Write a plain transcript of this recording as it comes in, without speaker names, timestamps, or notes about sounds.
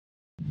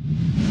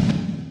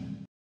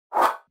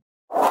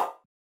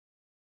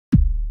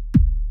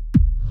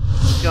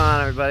going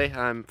on, everybody?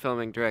 I'm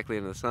filming directly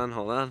into the sun.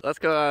 Hold on. What's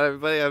going on,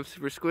 everybody? I'm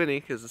super squinty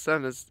because the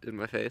sun is in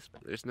my face.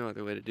 But there's no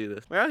other way to do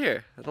this. We're out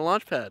here at the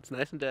launch pad. It's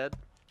nice and dead.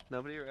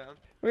 Nobody around.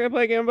 We're gonna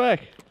play game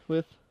bike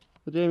with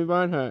Jamie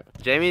Barnhart.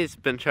 Jamie's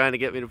been trying to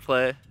get me to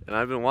play, and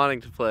I've been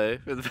wanting to play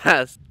for the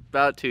past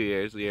about 2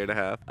 years, a year and a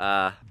half.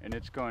 And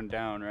it's going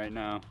down right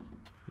now.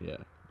 Yeah.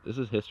 This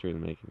is history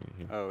in the making right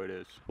here. Oh, it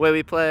is. Way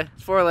we play,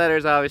 it's 4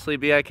 letters, obviously,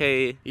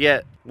 B-I-K-E. You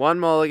get 1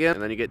 mulligan,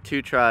 and then you get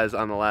 2 tries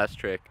on the last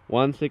trick.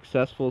 1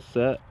 successful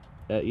set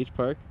at each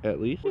park, at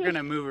least. We're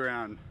gonna move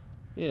around.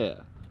 Yeah.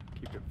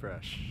 Keep it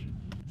fresh.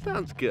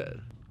 Sounds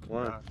good.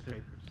 1, Rock, 2.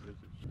 paper, scissors.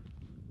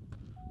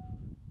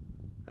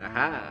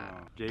 Aha.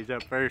 Oh, Jay's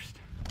up first.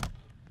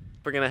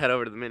 We're gonna head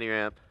over to the mini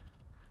ramp.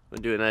 I'm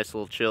gonna do a nice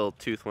little chill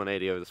tooth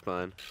 180 over the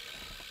spine.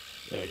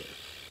 There it is.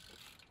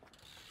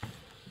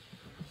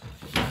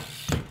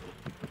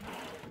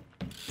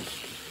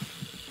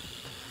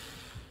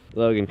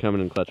 Logan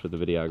coming in clutch with the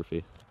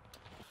videography.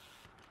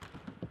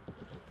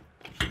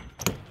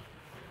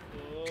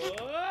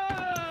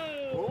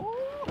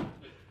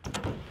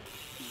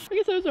 I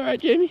guess that was alright,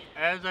 Jamie.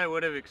 As I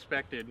would have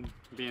expected,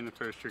 being the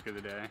first trick of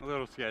the day. A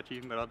little sketchy,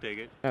 but I'll take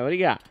it. Alright, what do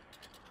you got?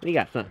 What do you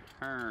got, son?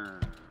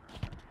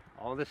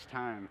 All this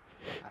time.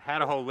 I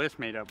had a whole list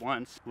made up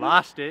once.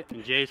 Lost it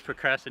in Jay's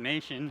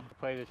procrastination to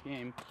play this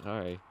game.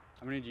 Sorry.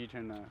 I'm gonna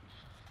G-turn that.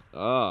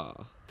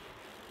 Oh.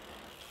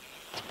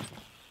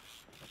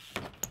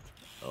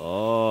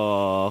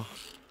 Oh.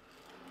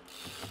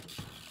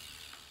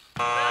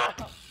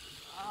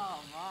 Oh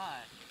my.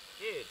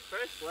 Dude,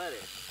 first letter.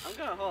 I'm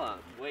gonna, hold on,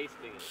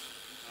 wasting it.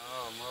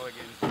 Oh,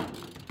 mulligan.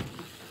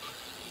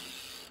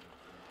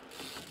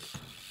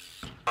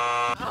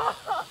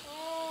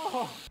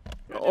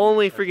 The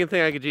only freaking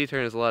thing I could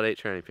G-turn is a lot 8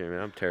 tranny pier, man.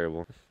 I'm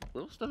terrible.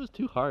 Little stuff is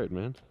too hard,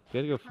 man.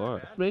 You gotta go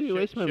far. Maybe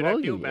waste my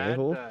mulligan,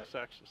 a-hole.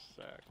 Sucks to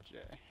suck, Jay.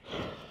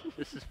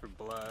 This is for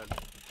blood.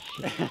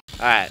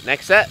 Alright,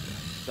 next set.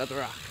 Set the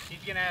rock.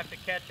 He's gonna have to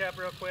catch up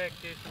real quick,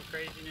 do some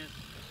craziness.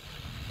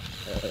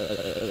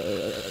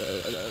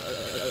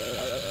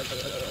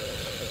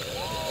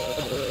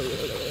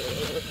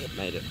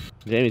 Made it.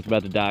 Jamie's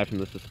about to die from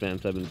the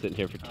suspense. I've been sitting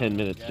here for 10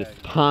 minutes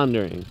just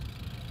pondering.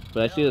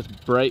 But I see this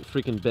bright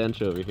freaking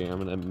bench over here. I'm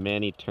gonna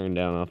Manny turn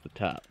down off the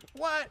top.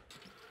 What?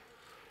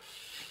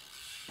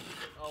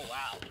 Oh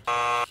wow.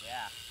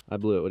 Yeah. I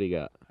blew it. What do you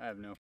got? I have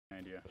no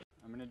idea.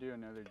 I'm gonna do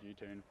another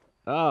G-turn.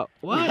 Oh,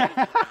 what?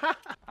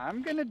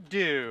 I'm gonna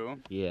do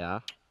yeah.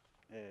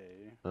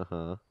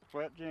 a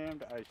wet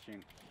jammed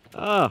icing.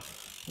 Oh,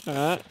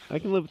 alright. I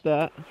can live with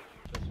that.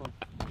 This one.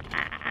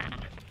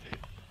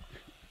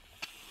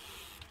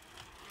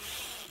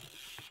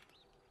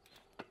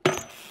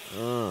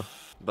 Oh.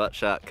 Butt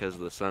shot because of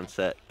the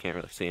sunset. Can't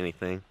really see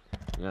anything.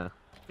 Yeah.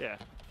 Yeah.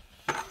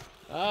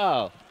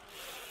 Oh.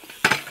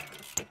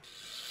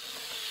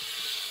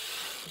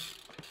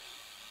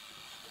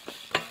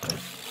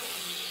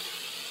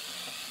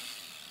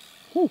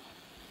 Whew.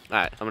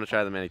 Alright, I'm gonna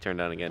try the Manny turn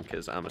down again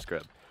because I'm a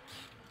scrub.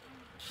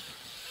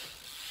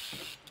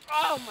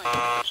 Oh my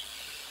gosh.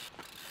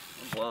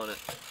 I'm blowing it.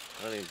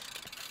 I don't even...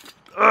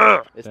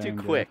 It's too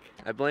quick.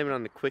 I blame it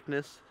on the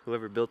quickness.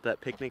 Whoever built that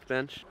picnic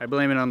bench. I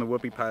blame it on the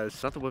whoopie pies.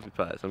 It's not the whoopie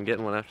pies. I'm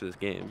getting one after this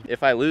game.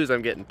 If I lose,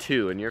 I'm getting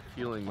 2, and you're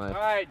fueling my...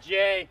 Alright,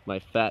 Jay. My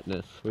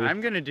fatness. I'm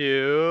gonna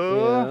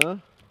do... Yeah.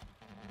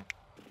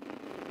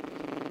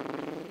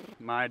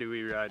 My do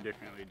we ride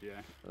differently, Jay?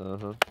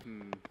 Uh-huh.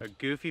 A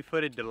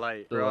goofy-footed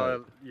delight for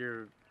all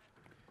your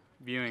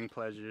viewing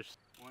pleasures.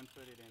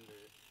 One-footed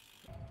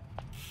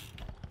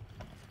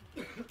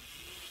invert.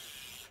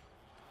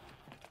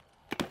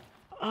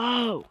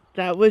 Oh,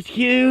 that was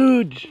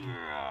huge!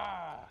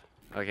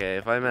 Okay,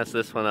 if I mess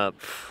this one up,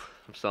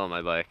 I'm selling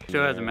my bike.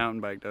 Still has a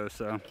mountain bike though,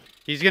 so.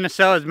 He's gonna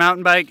sell his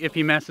mountain bike if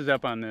he messes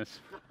up on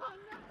this.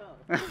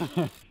 Oh,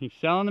 no. He's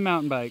selling the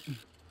mountain bike.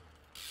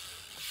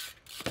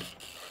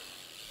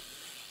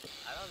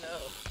 I don't know.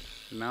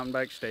 The mountain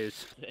bike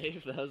stays.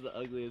 Dave, that was the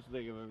ugliest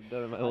thing I've ever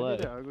done in my I life.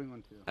 did an ugly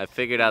one too. I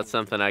figured out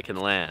something I can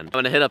land. I'm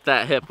gonna hit up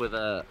that hip with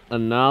a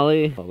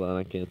nollie. Hold on,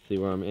 I can't see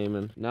where I'm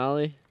aiming.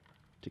 Nollie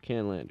to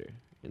can lander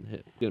and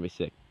hit. It's gonna be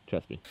sick,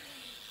 trust me.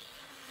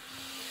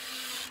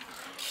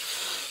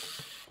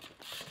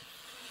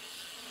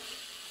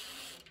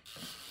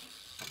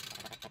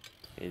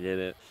 He did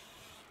it.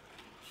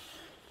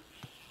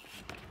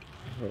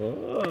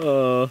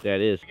 Oh, there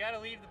it is. We gotta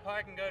leave the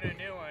park and go to a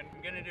new one.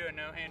 I'm gonna do a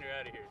no-hander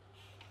out of here.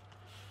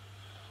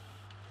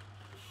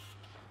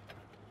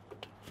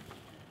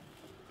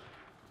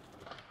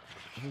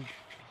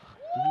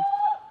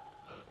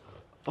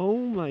 Oh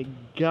my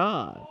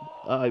god.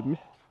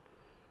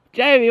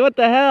 Jamie, what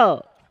the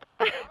hell?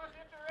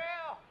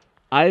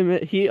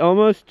 He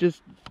almost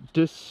just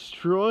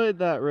destroyed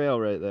that rail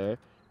right there.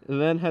 And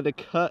then had to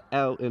cut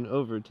out and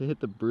over to hit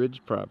the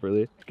bridge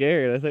properly.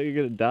 Scared, I thought you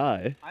were gonna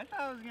die. I thought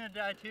I was gonna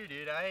die too,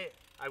 dude.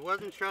 I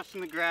wasn't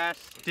trusting the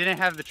grass. Didn't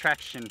have the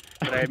traction,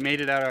 but I made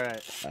it out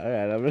alright.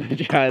 Alright, I'm gonna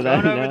try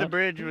that Going over now. the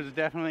bridge was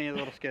definitely a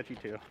little sketchy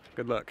too.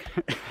 Good luck.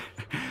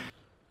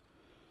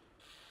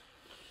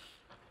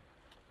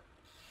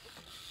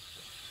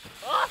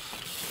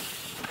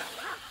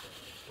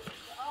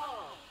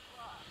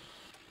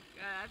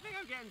 think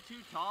I'm getting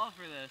too tall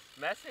for this.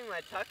 Messing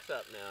my tucks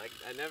up now.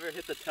 I never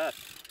hit the tuck.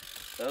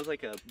 That was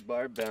like a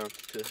bar bounce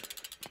to...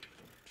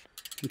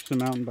 It's the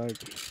mountain bike.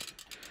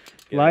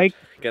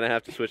 Gonna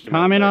have to switch to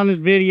comment on this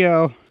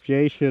video.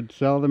 Jay should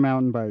sell the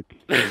mountain bike.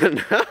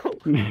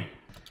 No.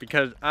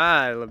 Because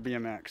I love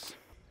BMX.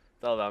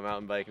 It's all about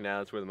mountain biking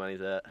now. It's where the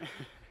money's at.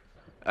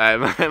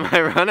 Alright,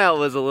 my run out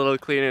was a little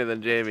cleaner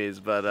than Jamie's,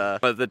 but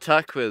the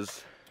tuck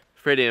was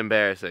pretty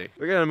embarrassing.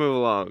 We're gonna move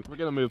along. We're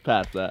gonna move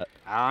past that.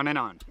 On and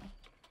on.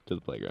 To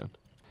the playground.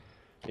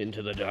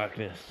 Into the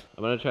darkness.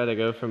 I'm gonna try to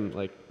go from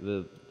like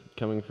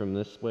coming from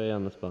this way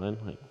on the spine,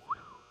 like,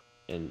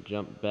 and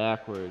jump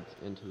backwards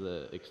into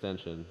the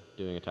extension,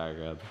 doing a tire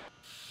grab.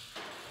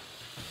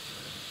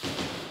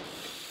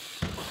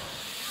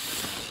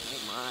 Oh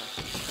my.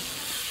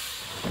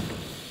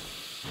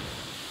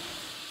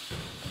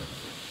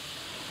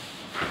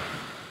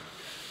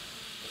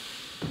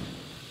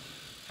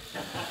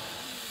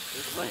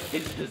 This place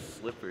is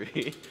slippery.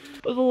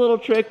 It was a little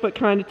trick, but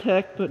kind of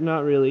tech, but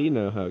not really. You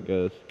know how it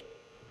goes.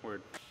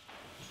 Word.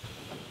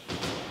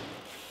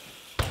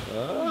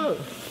 Oh.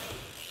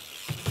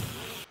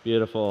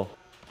 Beautiful.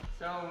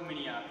 So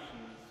many options.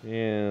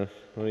 Yeah,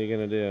 what are you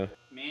gonna do?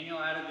 Manual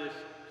out of this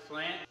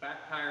slant,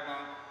 back tire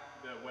bump,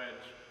 the wedge.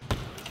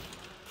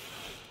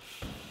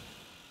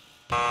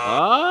 Oh,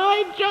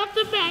 I dropped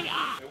it back!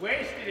 Ah. I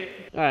wasted it.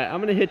 Alright, I'm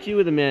gonna hit you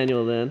with a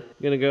manual then.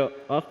 I'm gonna go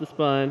off the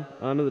spine,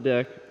 onto the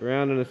deck,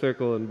 around in a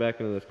circle, and back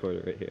into this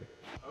corner right here.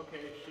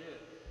 Okay,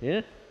 shit.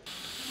 Yeah?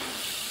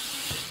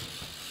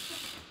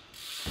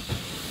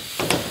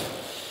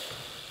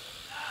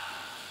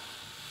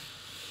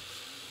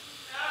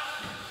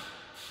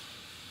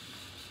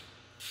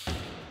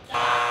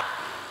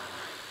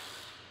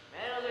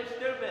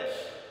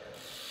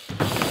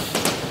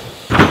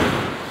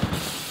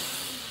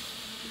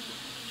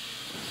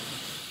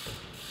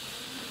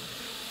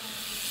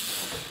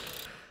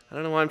 I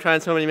don't know why I'm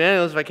trying so many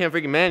manuals if I can't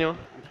freaking manual.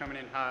 I'm coming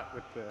in hot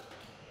with the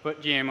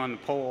foot jam on the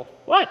pole.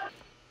 What?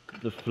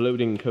 The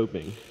floating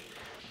coping.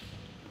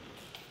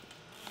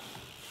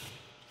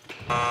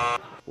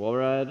 Wall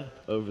ride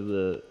over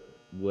the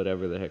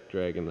whatever the heck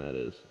dragon that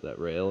is. That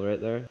rail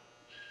right there.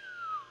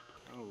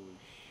 Oh,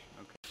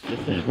 okay.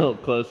 Just a little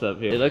close up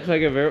here. It looks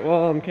like a vert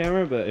wall on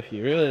camera, but if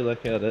you really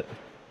look at it,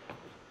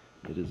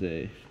 it is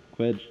a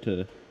wedge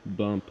to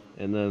bump,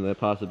 and then the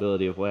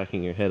possibility of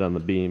whacking your head on the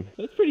beam.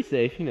 So it's pretty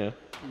safe, you know.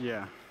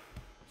 Yeah.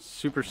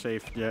 Super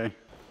safe, Jay.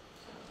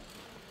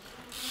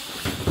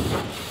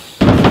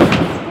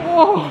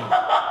 Oh!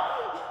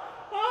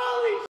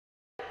 Holy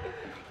shit!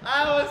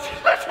 I was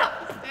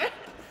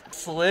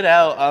slid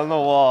out on the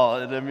wall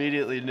and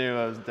immediately knew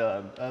I was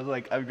done. I was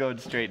like, I'm going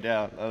straight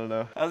down. I don't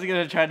know. I was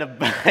gonna try to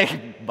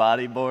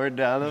bodyboard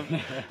down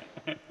him.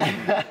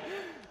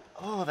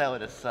 Oh, that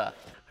would have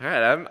sucked. All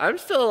right, I'm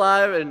still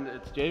alive, and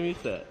it's Jamie's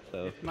set.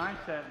 So It's my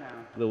set now.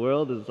 the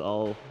world is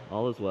all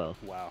is well.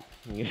 Wow.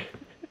 Okay.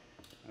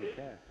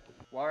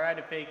 Wall ride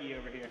a fakie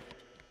over here.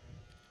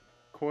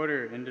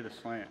 Quarter into the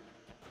slant.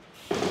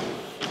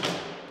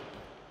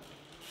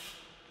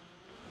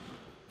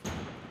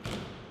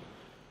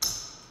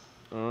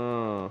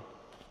 Oh.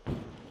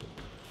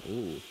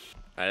 Ooh.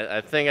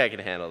 I think I can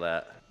handle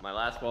that. My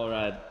last wall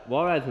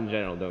rides in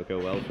general don't go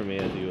well for me,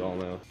 as you all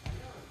know.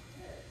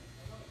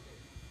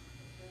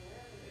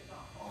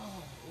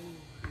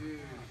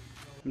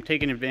 I'm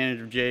taking advantage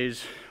of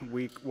Jay's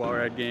weak wall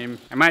ride game.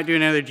 I might do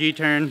another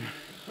G-turn.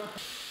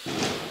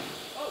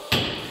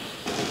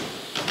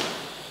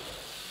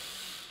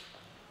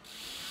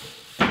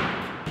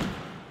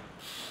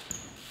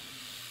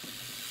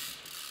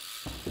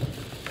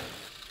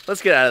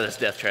 Let's get out of this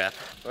death trap.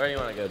 Where do you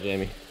want to go,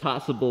 Jamie?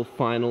 Possible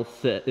final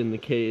set in the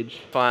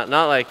cage. Not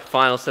like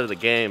final set of the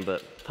game,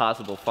 but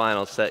possible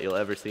final set you'll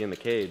ever see in the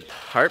cage.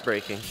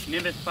 Heartbreaking.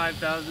 Nimbus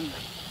 5000.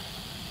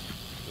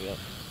 Yep.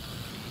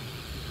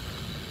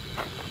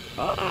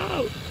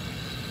 Oh!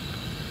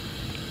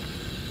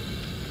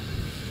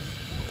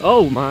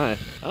 Oh my. I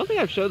don't think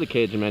I've showed the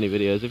cage in many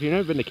videos. If you've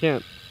never been to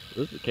camp,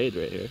 this is the cage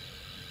right here.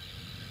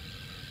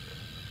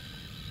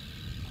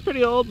 It's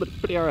pretty old, but it's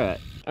pretty alright.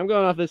 I'm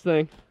going off this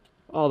thing,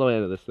 all the way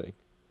into this thing.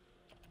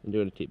 I'm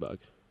doing a T-bug.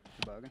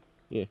 T-bugging?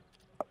 Yeah.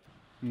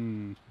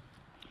 Hmm.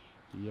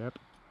 Yep.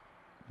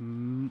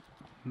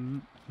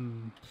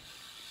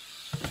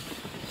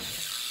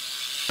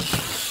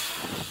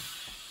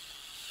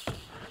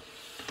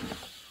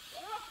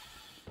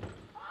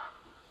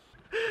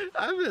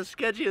 I'm the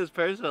sketchiest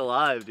person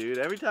alive, dude.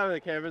 Every time the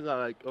camera's on,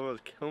 I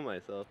almost kill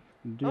myself.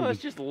 Dude. I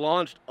almost just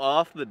launched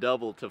off the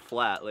double to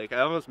flat. Like,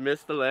 I almost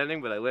missed the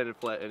landing, but I landed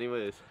flat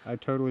anyways. I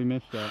totally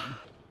missed that.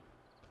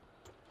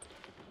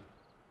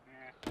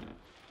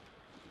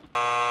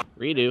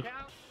 Redo.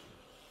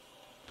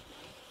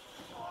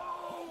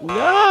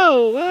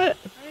 No, what?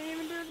 I didn't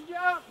even do the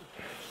jump.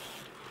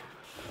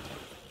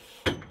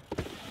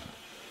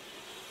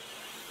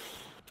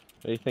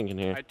 What are you thinking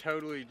here? I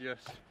totally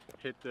just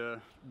hit the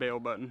bail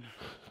button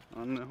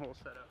on the whole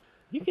setup.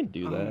 You can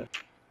do that.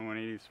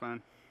 180 is fine.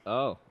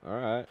 Oh,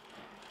 alright.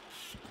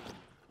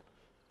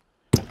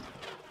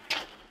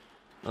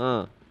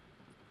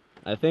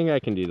 I think I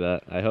can do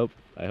that. I hope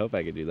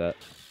I can do that.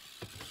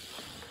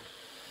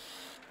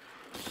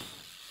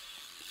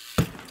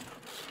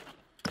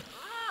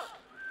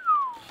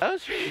 That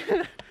was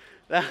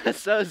that was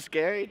so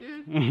scary,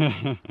 dude.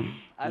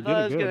 I thought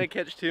I was gonna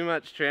catch too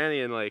much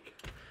tranny and like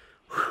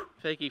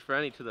fakey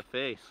fronty to the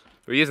face.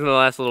 We're using the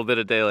last little bit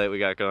of daylight we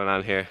got going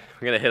on here.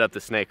 We're gonna hit up the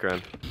snake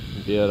run.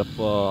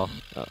 Beautiful.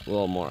 A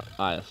little more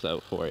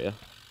ISO for you.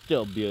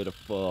 Still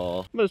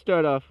beautiful. I'm gonna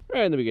start off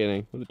right in the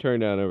beginning with a turn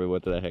down over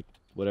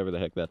whatever the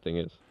heck that thing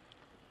is.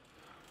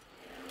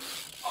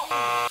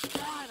 Oh,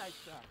 God, I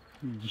suck.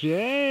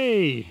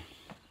 Jay!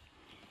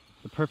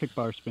 The perfect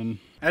bar spin.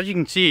 As you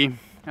can see,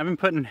 I've been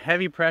putting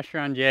heavy pressure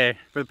on Jay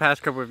for the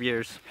past couple of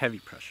years. Heavy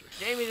pressure.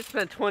 Jamie just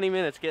spent 20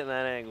 minutes getting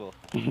that angle.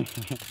 I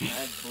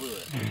blew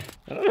it.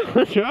 I don't know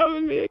what's wrong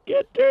with me. I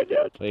can't turn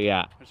down. But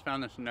yeah. I just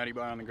found this nutty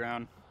bar on the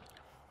ground.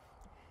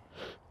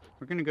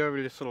 We're gonna go over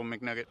to this little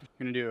McNugget. We're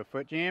gonna do a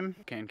foot jam,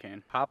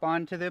 can. Hop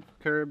onto the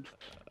curb,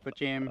 foot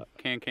jam,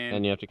 can.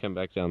 And you have to come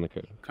back down the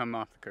curb. Come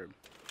off the curb.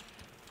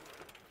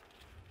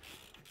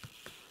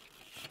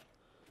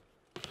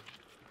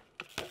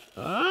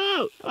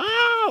 Oh!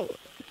 Oh!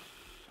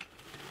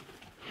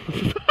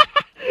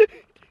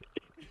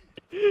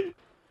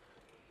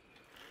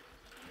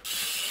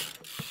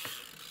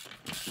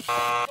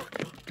 I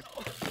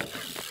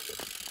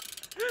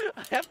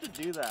have to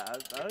do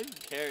that. I don't even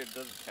care. It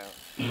doesn't count.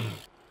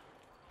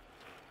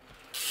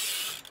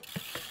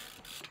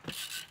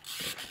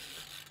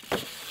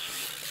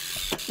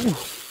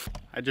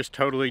 I just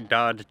totally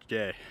dodged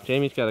Jay.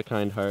 Jamie's got a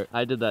kind heart.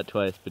 I did that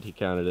twice, but he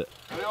counted it.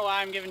 I don't know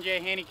why I'm giving Jay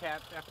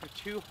handicaps after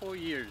 2 whole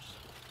years.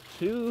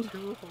 Two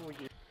whole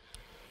years.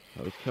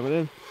 Oh, he's coming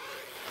in.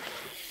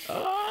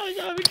 Oh, he's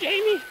over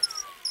Jamie.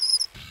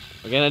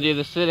 We're gonna do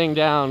the sitting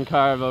down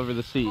carve over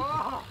the seat.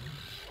 Oh,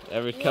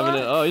 Everett's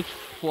coming in. Oh, he's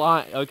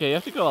flying. Okay, you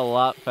have to go a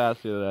lot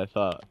faster than I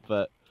thought,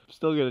 but I'm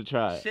still gonna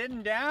try it.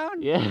 sitting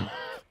down? Yeah.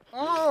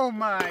 Oh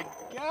my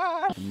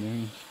God.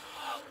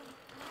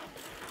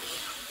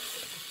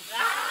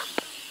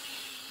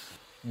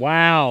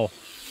 Wow.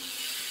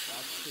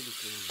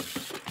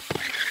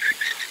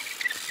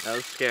 That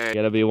was scary.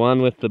 Gotta be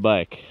one with the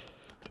bike.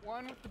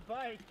 One with the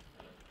bike.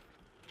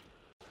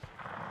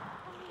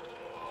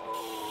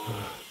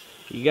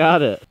 You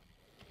got it.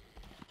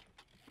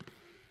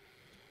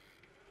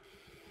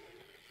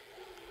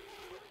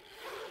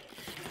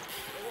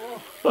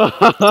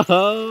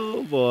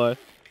 Oh boy.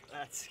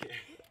 That's scary.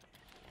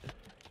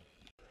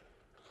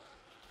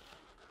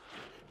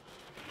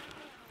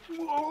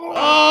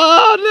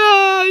 Oh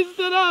no, he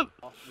stood up.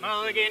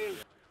 Mulligan.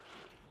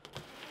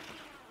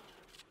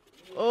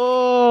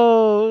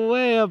 Oh,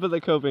 way up at the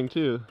coping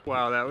too.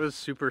 Wow, that was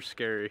super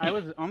scary. I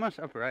was almost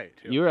upright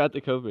too. You were at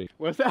the coping.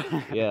 What's that?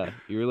 Yeah,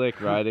 you were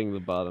like riding the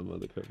bottom of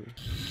the coping.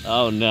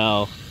 Oh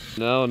no.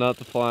 No, not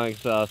the flying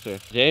saucer.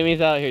 Jamie's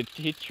out here.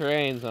 He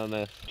trains on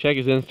this. Check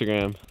his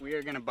Instagram. We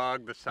are gonna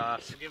bog the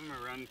sauce. Give him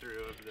a run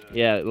through of the.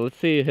 Yeah, let's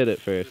see you hit it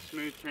The first.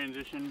 smooth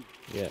transition.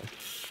 Yeah.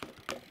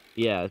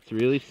 Yeah, it's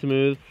really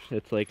smooth.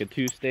 It's like a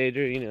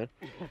two-stager, you know.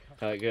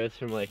 How it goes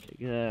from like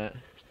that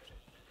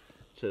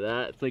to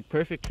that. It's like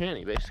perfect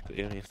tranny,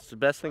 basically. I mean, it's the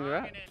best thing to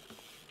ride.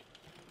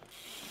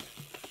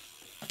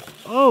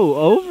 Oh,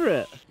 over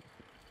it.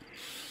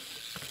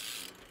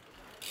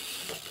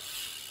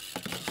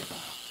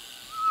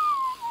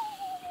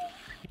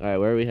 All right,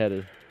 where are we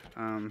headed?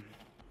 Oh,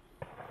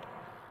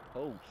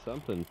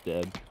 something's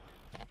dead.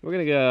 We're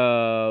gonna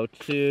go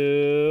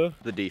to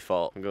the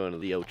default. I'm going to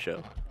the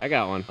Outtro. I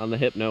got one on the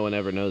hip no one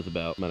ever knows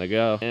about. I'm gonna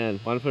go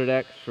and 1 foot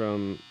X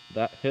from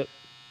that hip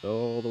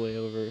all the way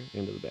over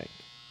into the bank.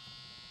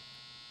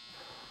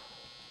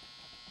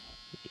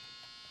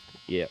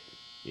 Yep.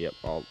 Yep.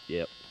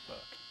 Yep.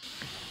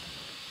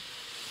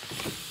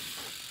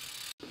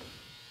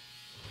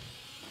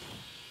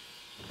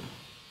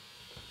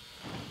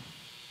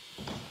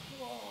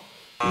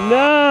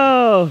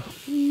 No!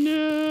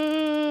 No!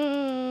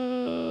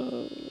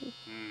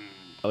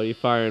 What are you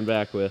firing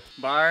back with?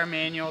 Bar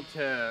manual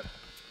to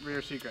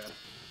rear seatgrab.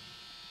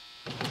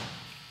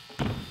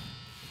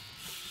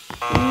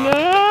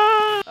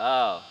 No!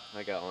 Oh,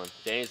 I got one.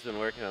 James been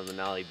working on the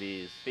nollie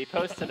bees. He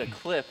posted a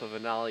clip of a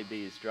nollie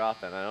bees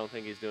dropping. I don't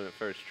think he's doing it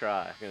first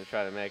try. I'm gonna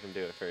try to make him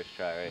do it first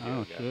try right here.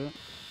 Oh shit.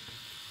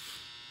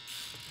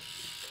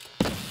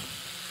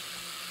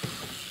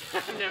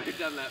 I've never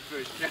done that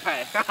first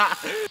try.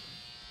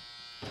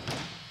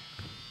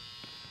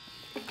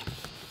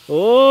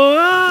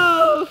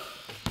 Oh!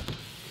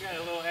 Got a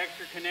little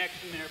extra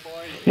connection there,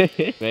 boy.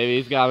 Maybe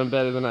he's got him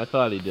better than I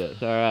thought he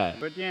did. All right.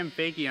 Put jam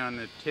fakie on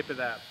the tip of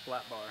that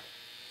flat bar.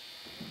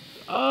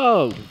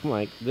 Oh,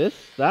 like this,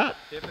 that.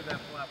 Tip of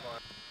that flat bar.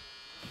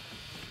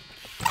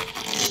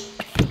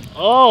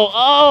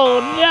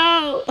 Oh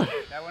no!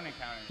 That wouldn't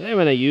count. Today I'm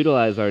gonna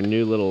utilize our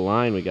new little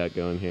line we got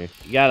going here.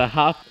 You gotta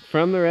hop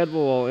from the red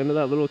bull wall into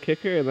that little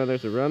kicker, and then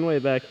there's a runway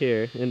back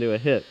here into a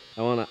hip.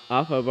 I wanna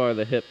oppo bar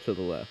the hip to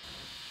the left.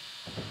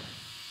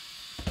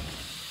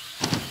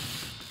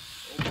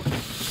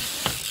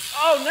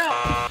 Oh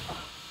no!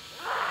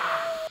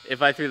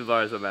 If I threw the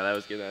bars on that, I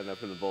was gonna end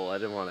up in the bowl. I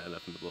didn't want to end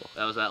up in the bowl.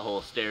 That was that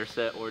whole stair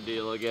set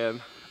ordeal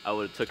again. I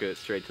would have took it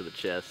straight to the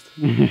chest.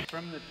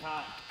 From the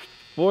top.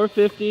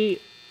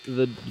 450,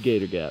 the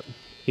gator gap.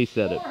 He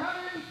said it.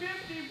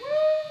 450, woo!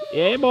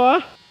 Yeah, boy.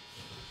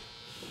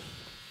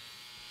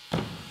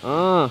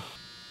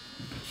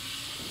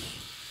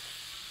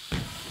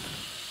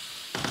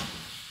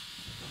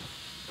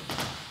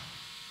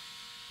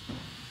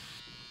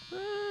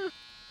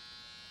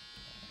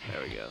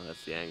 There we go.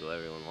 That's the angle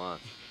everyone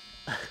wants.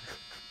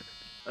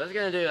 I was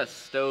gonna do a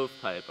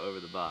stovepipe over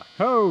the box.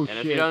 Oh, and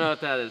if you don't know what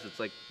that is, it's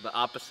like the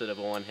opposite of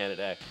a one-handed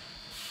X.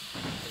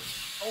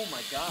 Oh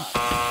my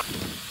god.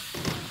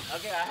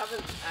 Okay, I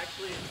haven't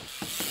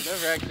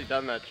never actually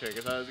done that trick.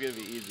 I thought it was gonna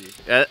be easy.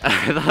 I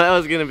thought that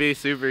was gonna be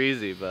super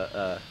easy,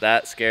 but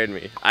that scared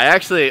me.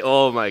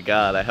 Oh my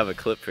god, I have a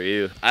clip for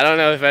you. I don't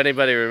know if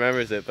anybody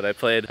remembers it, but I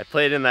played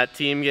in that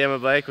team game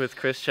of bike with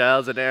Chris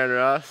Childs and Aaron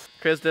Ross.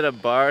 Chris did a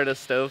bar and a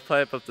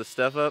stovepipe up the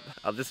stuff up.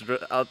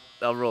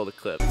 I'll roll the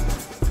clip.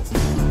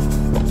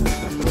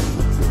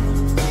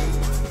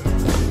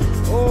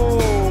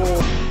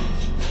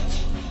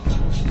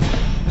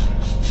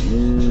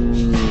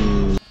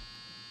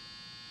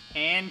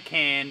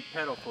 Can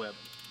pedal flip.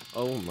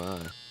 Oh my.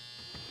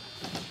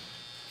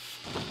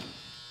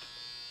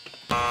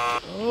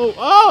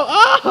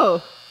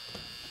 Oh!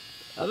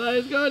 I thought he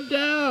was going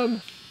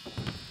down.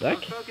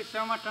 Don't focus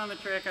so much on the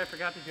trick, I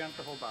forgot to jump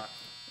the whole box.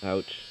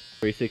 Ouch.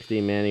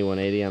 360 Manny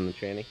 180 on the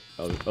tranny.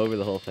 Over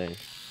the whole thing.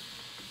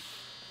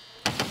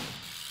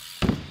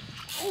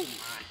 Oh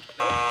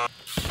my.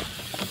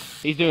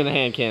 He's doing the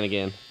hand can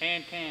again.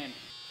 Hand can.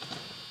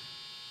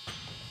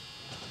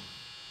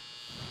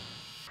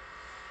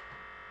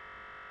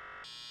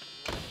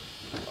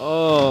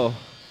 Oh.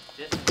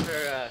 Just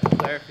for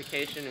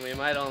clarification, we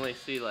might only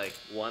see like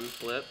one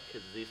flip,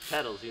 because these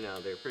pedals, you know,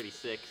 they're pretty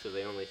sick, so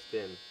they only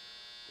spin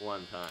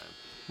one time.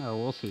 Oh,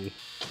 we'll see.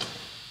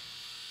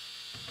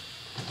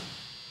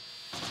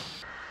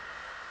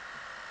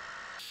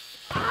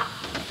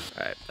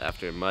 Alright,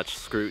 after much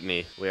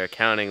scrutiny, we are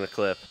counting the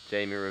clip.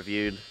 Jamie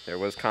reviewed, there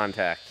was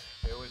contact.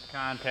 There was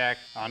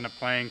contact on the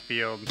playing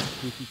field.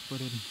 Goofy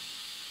footed.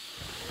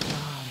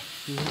 God,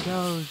 here it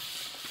goes.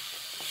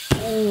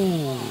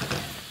 Oh.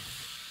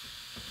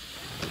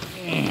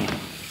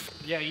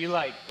 Yeah, you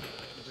like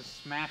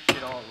just smashed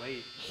it all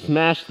late.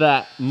 Smash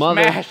that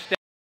mother. Smash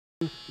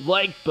that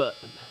like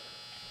button.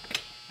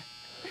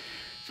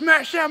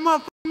 Smash that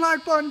motherfucking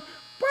like button.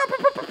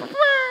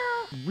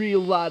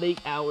 Real lot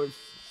 8 hours,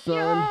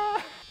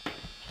 son.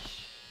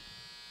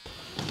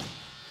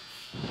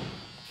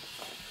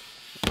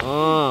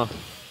 Oh,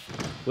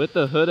 with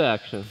the hood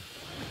action.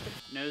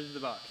 Nose of the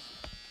box.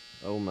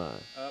 Oh my.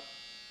 Up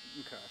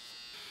and cross.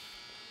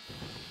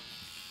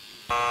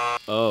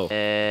 Oh.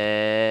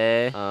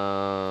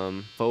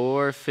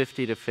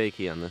 450 to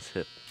fakie on this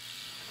hip.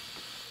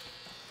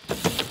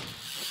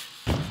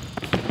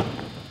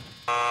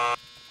 I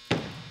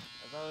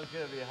thought it was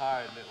gonna be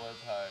hard, and it was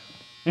hard.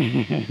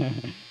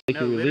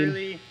 No,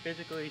 literally,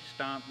 physically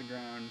stomp the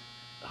ground,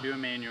 do a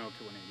manual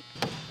to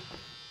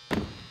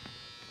 180.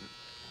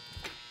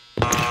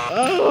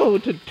 Oh,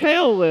 to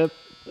tail whip.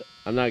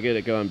 I'm not good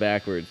at going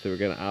backwards, so we're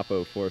gonna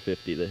oppo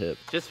 450 the hip.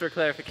 Just for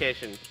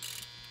clarification,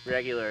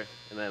 regular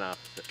and then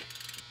opposite.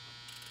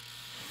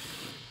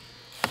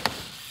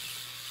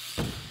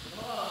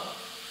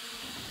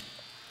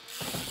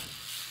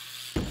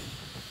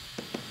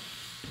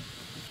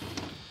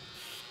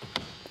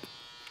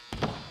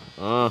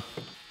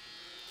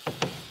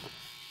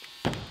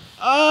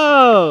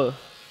 Oh!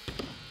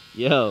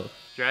 Yo.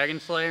 Dragon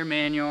Slayer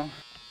manual.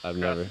 I've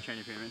never.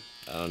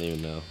 I don't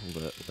even know,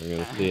 but we're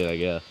gonna see it, I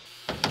guess.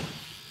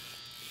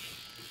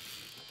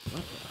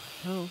 What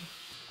the hell?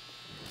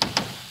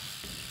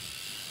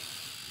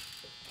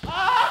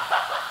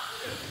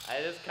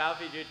 I just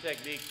copied your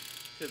technique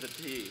to the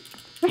T.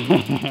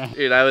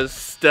 Dude, I was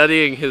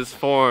studying his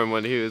form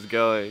when he was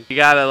going. You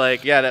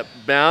gotta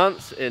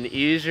bounce and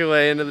ease your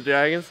way into the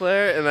Dragon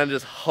Slayer and then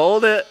just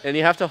hold it, and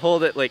you have to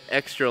hold it like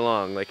extra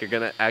long, like you're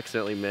gonna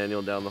accidentally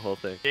manual down the whole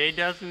thing. Jay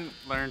doesn't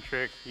learn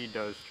tricks, he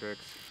does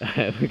tricks.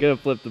 We're gonna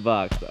flip the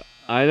box.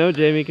 I know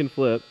Jamie can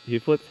flip. He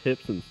flips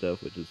hips and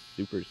stuff, which is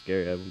super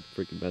scary. I would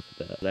freaking mess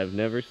with that. But I've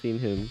never seen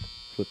him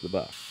flip the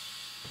box.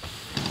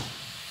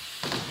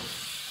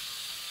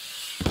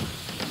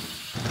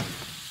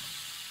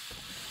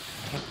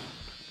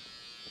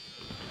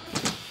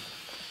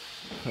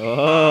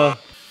 Oh.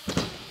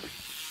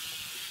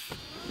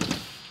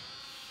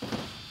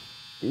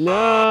 No.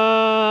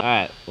 All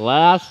right,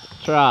 last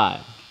try.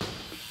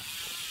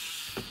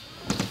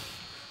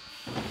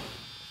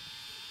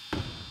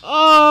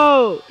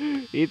 Oh!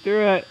 He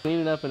threw it. Clean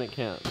it up and it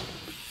counts.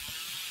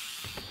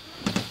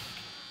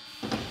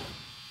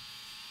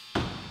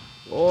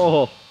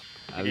 Oh.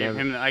 I gave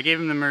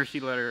him the mercy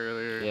letter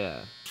earlier.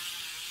 Yeah.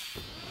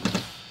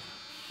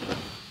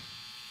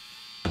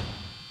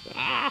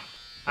 Ah.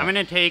 I'm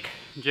gonna take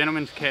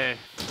Gentleman's K.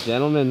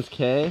 Gentleman's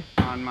K?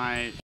 On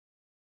my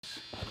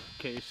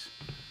case.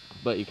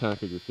 But you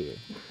conquered your fear.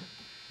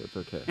 So it's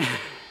okay.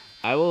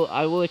 I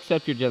will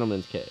accept your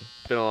gentleman's K.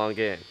 It's been a long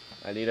game.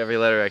 I need every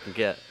letter I can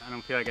get. I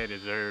don't feel like I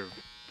deserve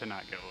to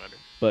not get a letter.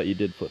 But you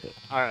did flip it.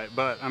 Alright,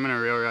 but I'm gonna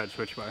railroad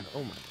switch by.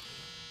 Oh my.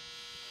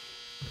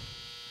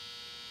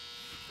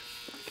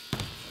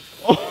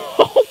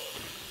 Oh!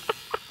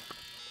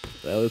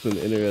 That was an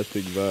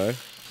interesting bar.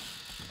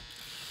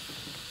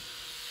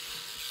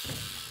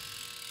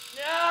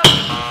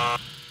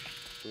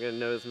 I'm gonna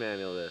nose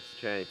manual this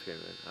tranny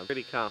pyramid. I'm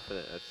pretty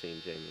confident I've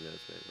seen Jamie nose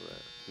manual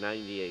that.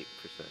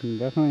 98%.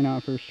 Definitely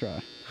not first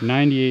try.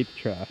 98th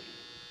try.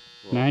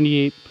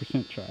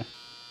 98% try.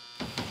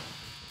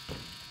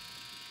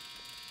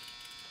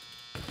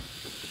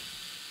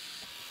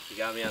 You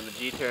got me on the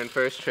G-turn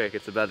first trick.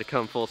 It's about to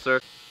come full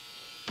circle.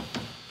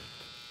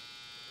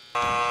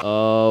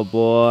 Oh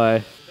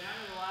boy.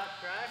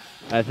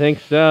 I think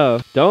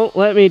so. Don't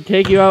let me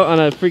take you out on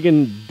a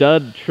freaking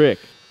dud trick.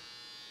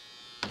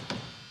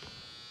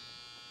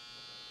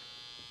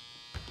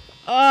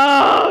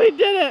 Oh, he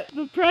did it!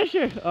 The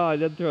pressure! Oh, I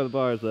did throw the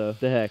bars though.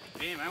 The heck.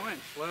 Damn, I went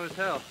slow as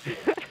hell.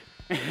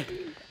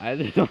 I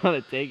didn't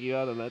want to take you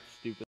out on that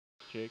stupid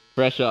trick.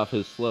 Fresh off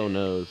his slow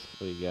nose.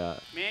 What do you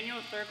got?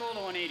 Manual circle to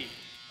 180.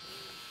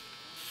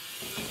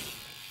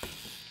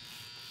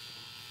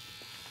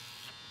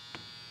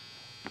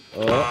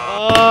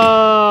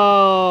 Oh!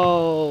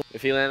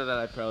 If he landed that,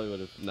 I probably would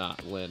have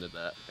not landed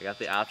that. I got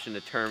the option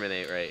to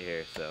terminate right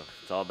here, so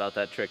it's all about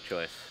that trick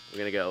choice. We're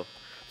gonna go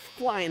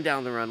flying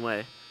down the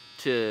runway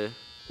to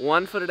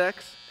 1-footed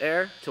X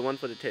air to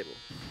 1-footed table.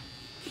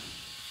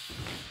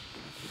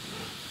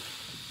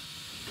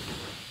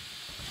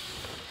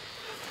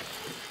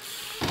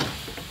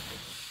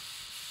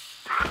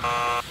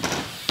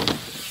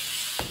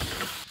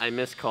 I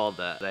miscalled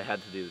that. I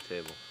had to do the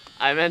table.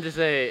 I meant to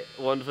say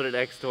 1-footed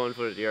X to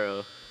 1-footed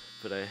Euro,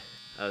 but I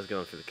was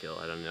going for the kill.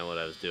 I don't know what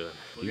I was doing.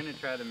 We're gonna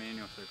try the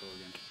manual circle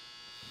again.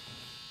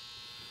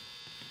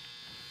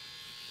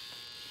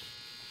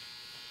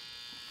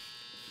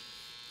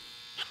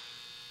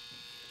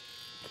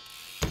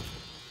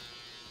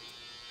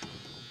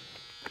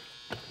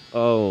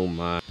 Oh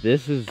my.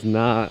 This is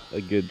not a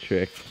good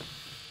trick.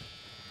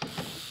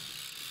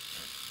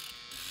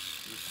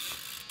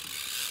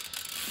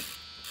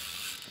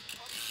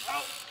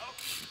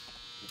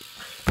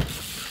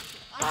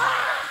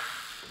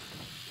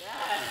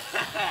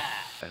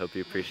 I hope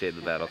you appreciate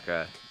the battle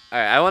cry.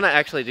 Alright, I want to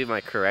actually do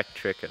my correct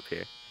trick up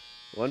here.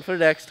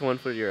 1-footed X to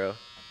 1-footed Euro.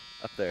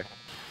 Up there.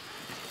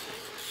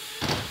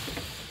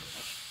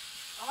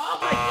 Oh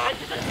my god, I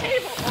did the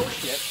table! Oh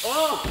shit.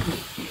 Oh!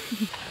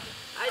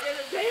 I did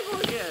the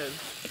table again!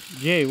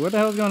 Jay, what the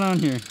hell's going on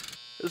here?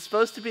 It's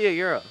supposed to be a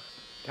Euro.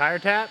 Tire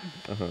tap?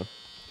 Uh-huh.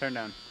 Turn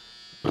down.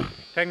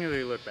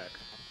 Technically look back.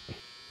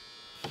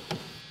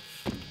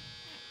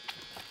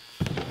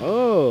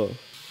 Oh!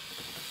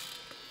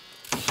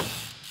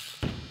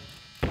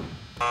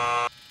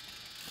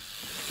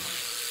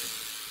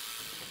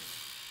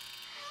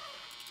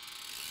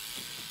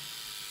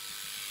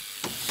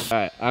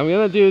 Alright, I'm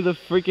gonna do the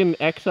freaking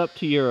X up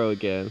to Euro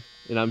again.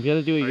 And I'm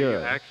gonna do a Euro. Are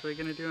you actually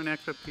gonna do an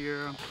X up to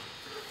Euro?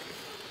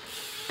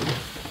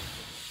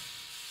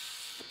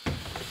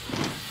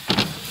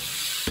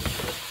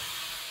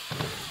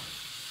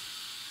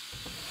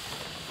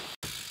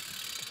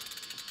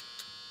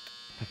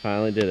 I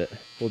finally did it.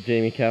 Will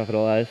Jamie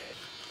capitalize?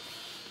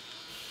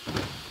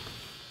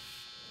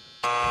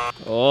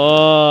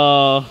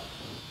 Oh!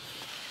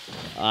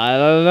 I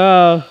don't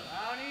know.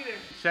 I don't either.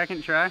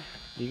 Second try?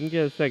 You can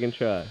get a second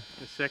try.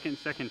 The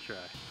second try.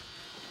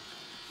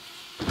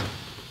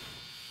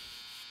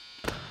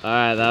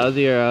 Alright, that was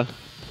Euro.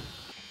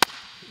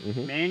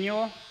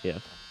 Manual?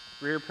 Yes.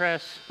 Rear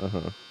press?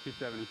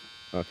 270.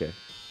 Okay.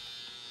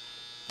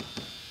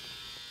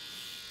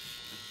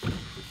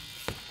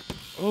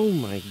 Oh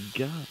my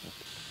god.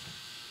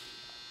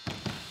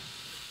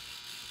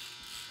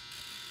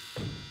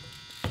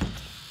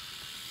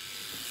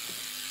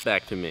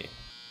 Back to me.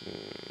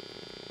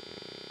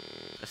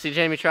 I see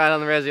Jamie try it on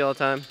the resi all the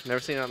time. Never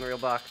seen it on the real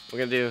box. We're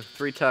gonna do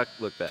 3 tuck,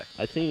 look back.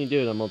 I've seen you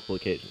do it on multiple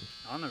occasions.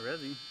 On the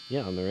resi?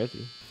 Yeah, on the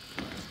resi.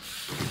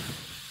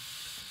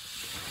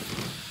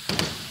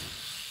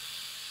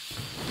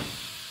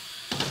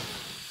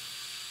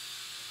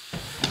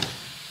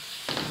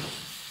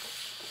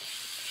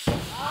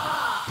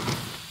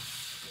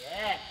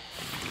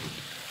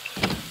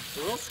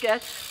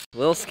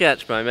 Little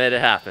sketch, but I made it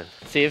happen.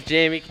 See if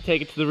Jamie can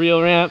take it to the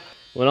real ramp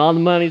when all the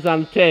money's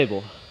on the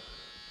table.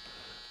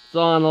 It's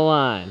all on the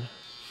line.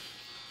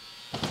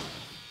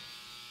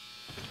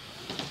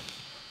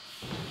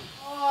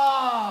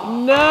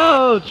 Oh.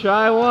 No!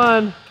 Try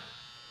one.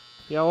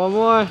 You got one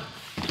more?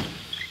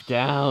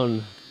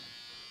 Down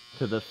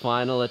to the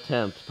final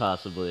attempt,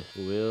 possibly.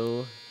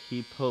 Will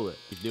he pull it?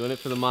 He's doing it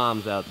for the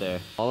moms out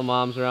there. All the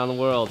moms around the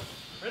world.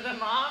 For the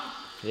moms?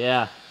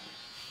 Yeah.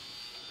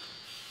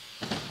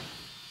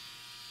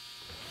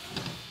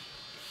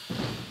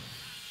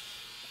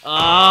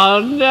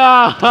 Oh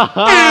no!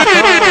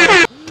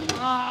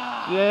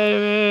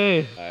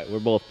 Jamie! Alright, we're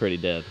both pretty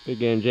dead. Good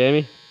game,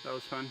 Jamie. That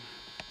was fun.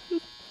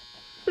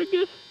 Pretty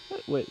good.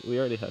 Wait, we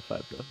already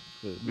high-fived though.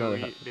 No,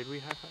 did we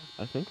high five?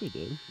 I think we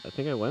did. I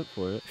think I went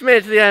for it. If you made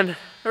it to the end,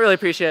 I really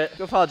appreciate it.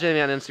 Go follow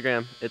Jamie on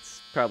Instagram.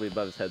 It's probably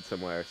above his head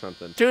somewhere or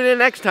something. Tune in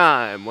next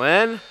time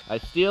when I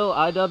steal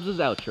iDubbbz'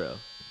 outro.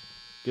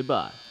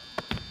 Goodbye.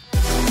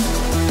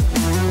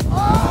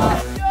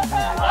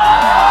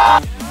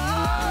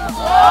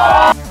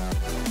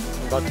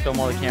 About to film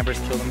all the campers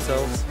kill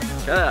themselves.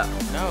 Shut up.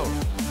 No.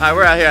 Alright,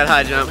 we're out here at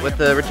High Jump with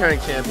the returning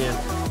champion.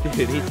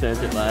 Dude, he sent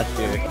it last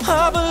year.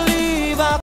 I believe